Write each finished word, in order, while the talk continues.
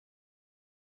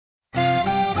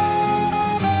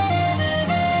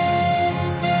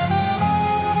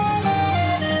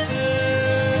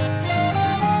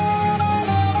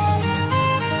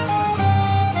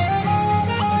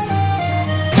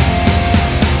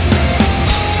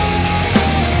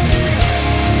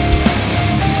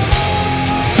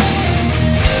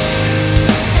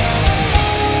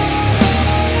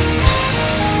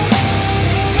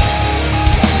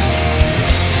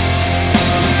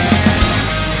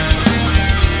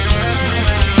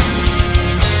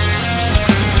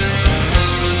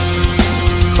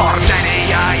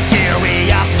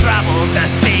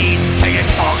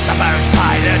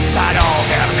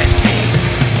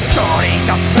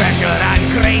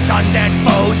undead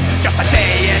foes. Just a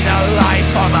day in the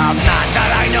life of a man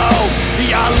that I know.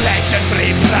 Your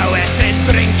legendary prowess in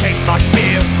drinking much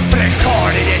beer,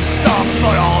 recorded in song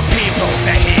for all people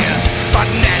to hear. But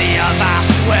many have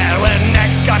asked where we're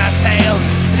next gonna sail.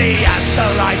 The answer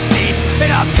lies deep in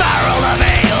a barrel of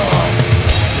ale.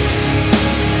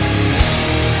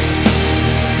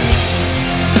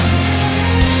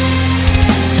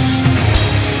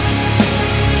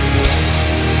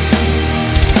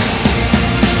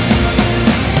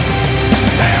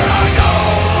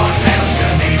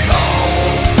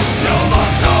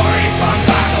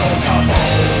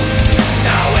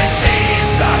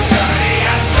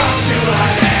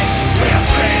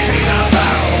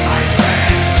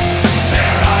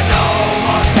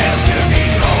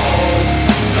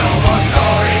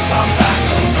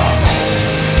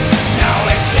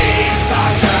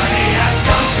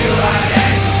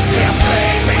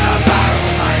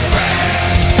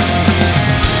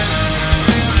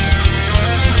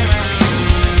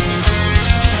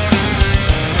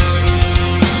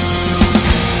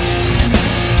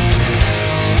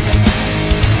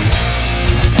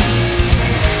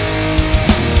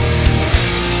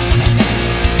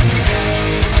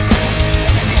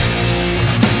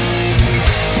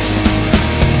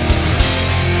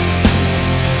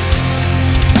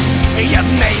 You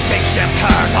may think you've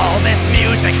heard all this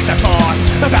music before,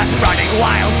 that running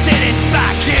wild did it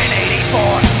back in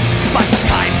 '84. But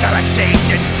times are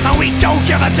a-changing and we don't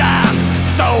give a damn.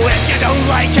 So if you don't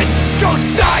like it, go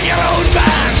start your own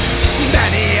band.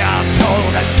 Many have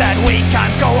told us that we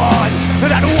can't go on,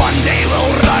 that one day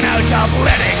we'll run out of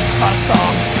lyrics for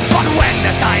songs. But when